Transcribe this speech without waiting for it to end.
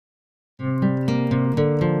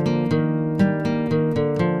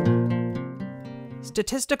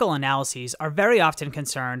Statistical analyses are very often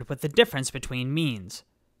concerned with the difference between means.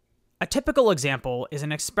 A typical example is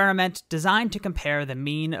an experiment designed to compare the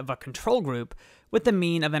mean of a control group with the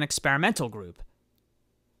mean of an experimental group.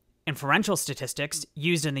 Inferential statistics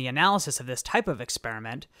used in the analysis of this type of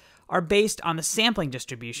experiment are based on the sampling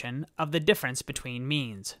distribution of the difference between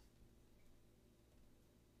means.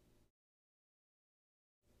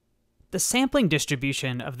 The sampling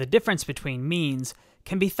distribution of the difference between means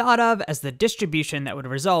can be thought of as the distribution that would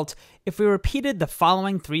result if we repeated the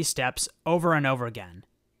following three steps over and over again.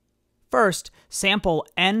 First, sample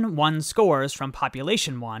N1 scores from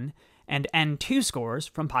population 1 and N2 scores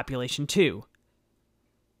from population 2.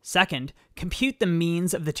 Second, compute the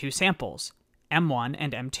means of the two samples, M1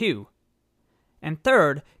 and M2. And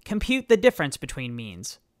third, compute the difference between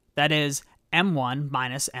means, that is, M1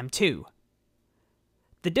 minus M2.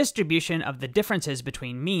 The distribution of the differences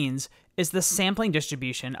between means is the sampling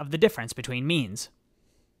distribution of the difference between means.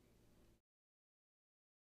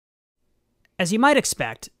 As you might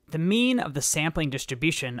expect, the mean of the sampling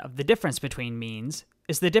distribution of the difference between means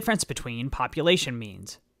is the difference between population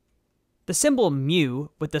means. The symbol mu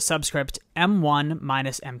with the subscript M1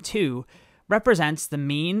 minus M2 represents the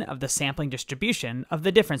mean of the sampling distribution of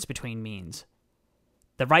the difference between means.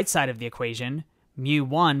 The right side of the equation,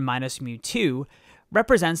 mu1 minus mu2,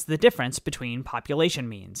 represents the difference between population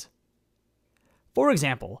means. For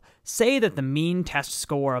example, say that the mean test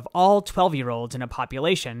score of all 12-year-olds in a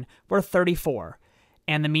population were 34,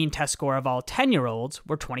 and the mean test score of all 10-year-olds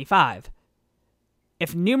were 25.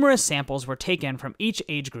 If numerous samples were taken from each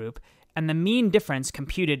age group and the mean difference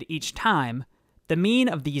computed each time, the mean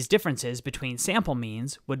of these differences between sample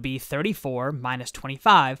means would be 34 minus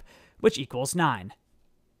 25, which equals 9.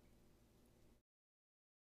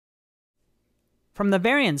 From the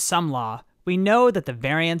variance sum law, we know that the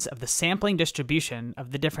variance of the sampling distribution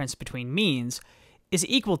of the difference between means is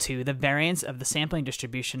equal to the variance of the sampling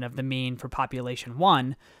distribution of the mean for population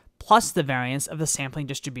 1 plus the variance of the sampling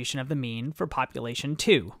distribution of the mean for population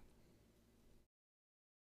 2.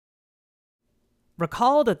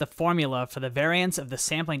 Recall that the formula for the variance of the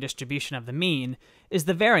sampling distribution of the mean is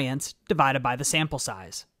the variance divided by the sample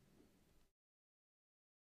size.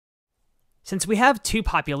 Since we have two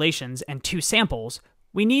populations and two samples,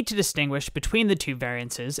 we need to distinguish between the two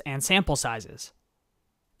variances and sample sizes.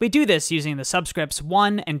 We do this using the subscripts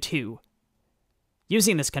 1 and 2.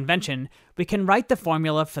 Using this convention, we can write the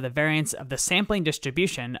formula for the variance of the sampling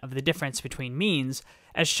distribution of the difference between means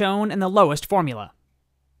as shown in the lowest formula.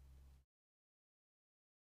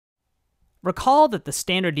 Recall that the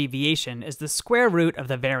standard deviation is the square root of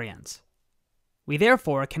the variance. We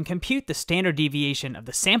therefore can compute the standard deviation of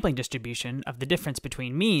the sampling distribution of the difference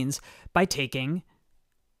between means by taking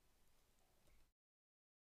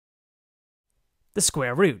the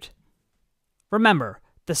square root. Remember,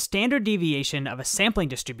 the standard deviation of a sampling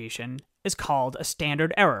distribution is called a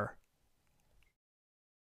standard error.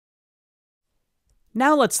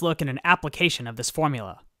 Now let's look at an application of this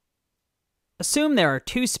formula. Assume there are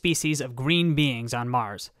two species of green beings on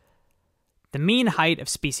Mars. The mean height of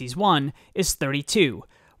species 1 is 32,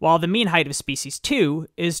 while the mean height of species 2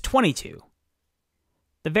 is 22.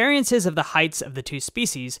 The variances of the heights of the two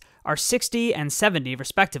species are 60 and 70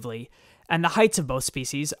 respectively, and the heights of both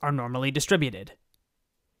species are normally distributed.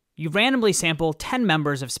 You randomly sample 10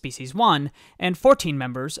 members of species 1 and 14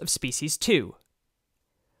 members of species 2.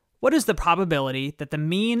 What is the probability that the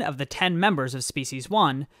mean of the 10 members of species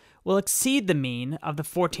 1 will exceed the mean of the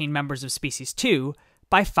 14 members of species 2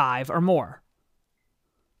 by 5 or more?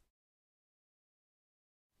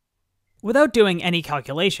 Without doing any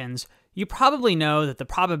calculations, you probably know that the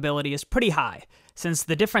probability is pretty high, since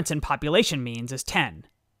the difference in population means is 10.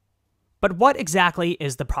 But what exactly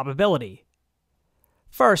is the probability?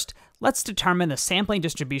 First, let's determine the sampling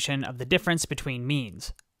distribution of the difference between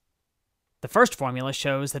means. The first formula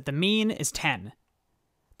shows that the mean is 10.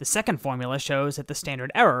 The second formula shows that the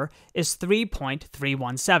standard error is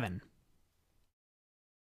 3.317.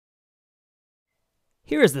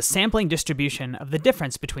 Here is the sampling distribution of the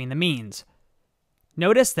difference between the means.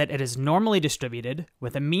 Notice that it is normally distributed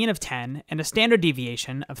with a mean of 10 and a standard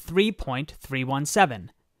deviation of 3.317.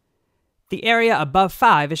 The area above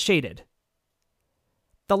 5 is shaded.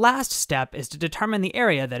 The last step is to determine the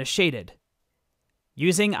area that is shaded.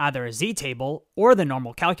 Using either a z-table or the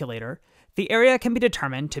normal calculator, the area can be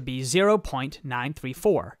determined to be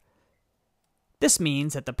 0.934. This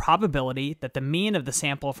means that the probability that the mean of the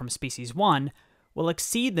sample from species 1 will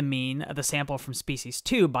exceed the mean of the sample from species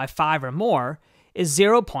 2 by 5 or more is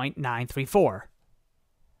 0.934.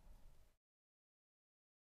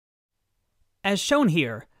 As shown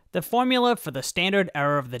here, the formula for the standard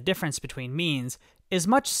error of the difference between means is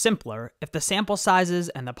much simpler if the sample sizes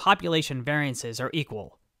and the population variances are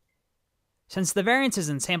equal. Since the variances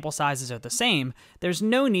and sample sizes are the same, there's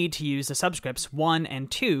no need to use the subscripts 1 and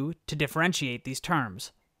 2 to differentiate these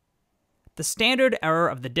terms. The standard error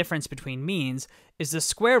of the difference between means is the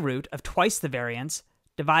square root of twice the variance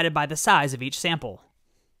divided by the size of each sample.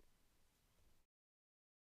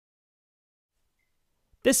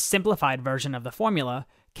 This simplified version of the formula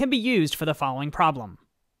can be used for the following problem.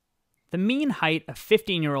 The mean height of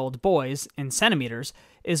 15-year-old boys in centimeters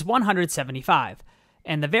is 175,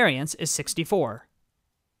 and the variance is 64.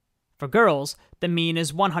 For girls, the mean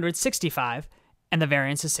is 165, and the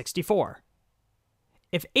variance is 64.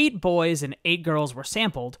 If 8 boys and 8 girls were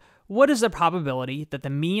sampled, what is the probability that the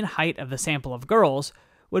mean height of the sample of girls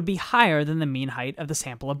would be higher than the mean height of the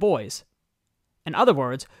sample of boys? In other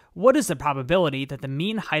words, what is the probability that the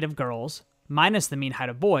mean height of girls minus the mean height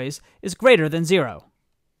of boys is greater than 0?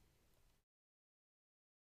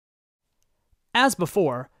 As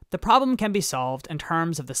before, the problem can be solved in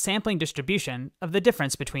terms of the sampling distribution of the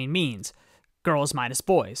difference between means, girls minus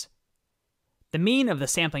boys. The mean of the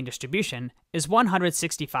sampling distribution is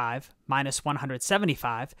 165 minus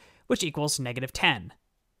 175, which equals -10.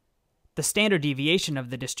 The standard deviation of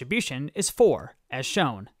the distribution is 4, as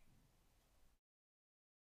shown.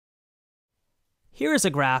 Here is a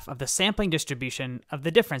graph of the sampling distribution of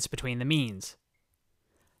the difference between the means.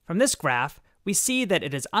 From this graph, we see that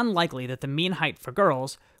it is unlikely that the mean height for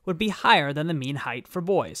girls would be higher than the mean height for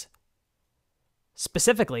boys.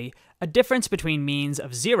 Specifically, a difference between means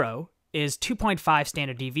of 0 is 2.5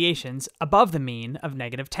 standard deviations above the mean of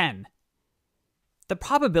 -10. The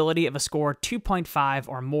probability of a score 2.5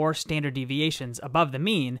 or more standard deviations above the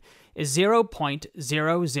mean is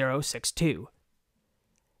 0.0062.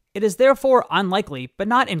 It is therefore unlikely, but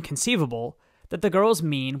not inconceivable, that the girls'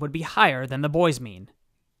 mean would be higher than the boys' mean.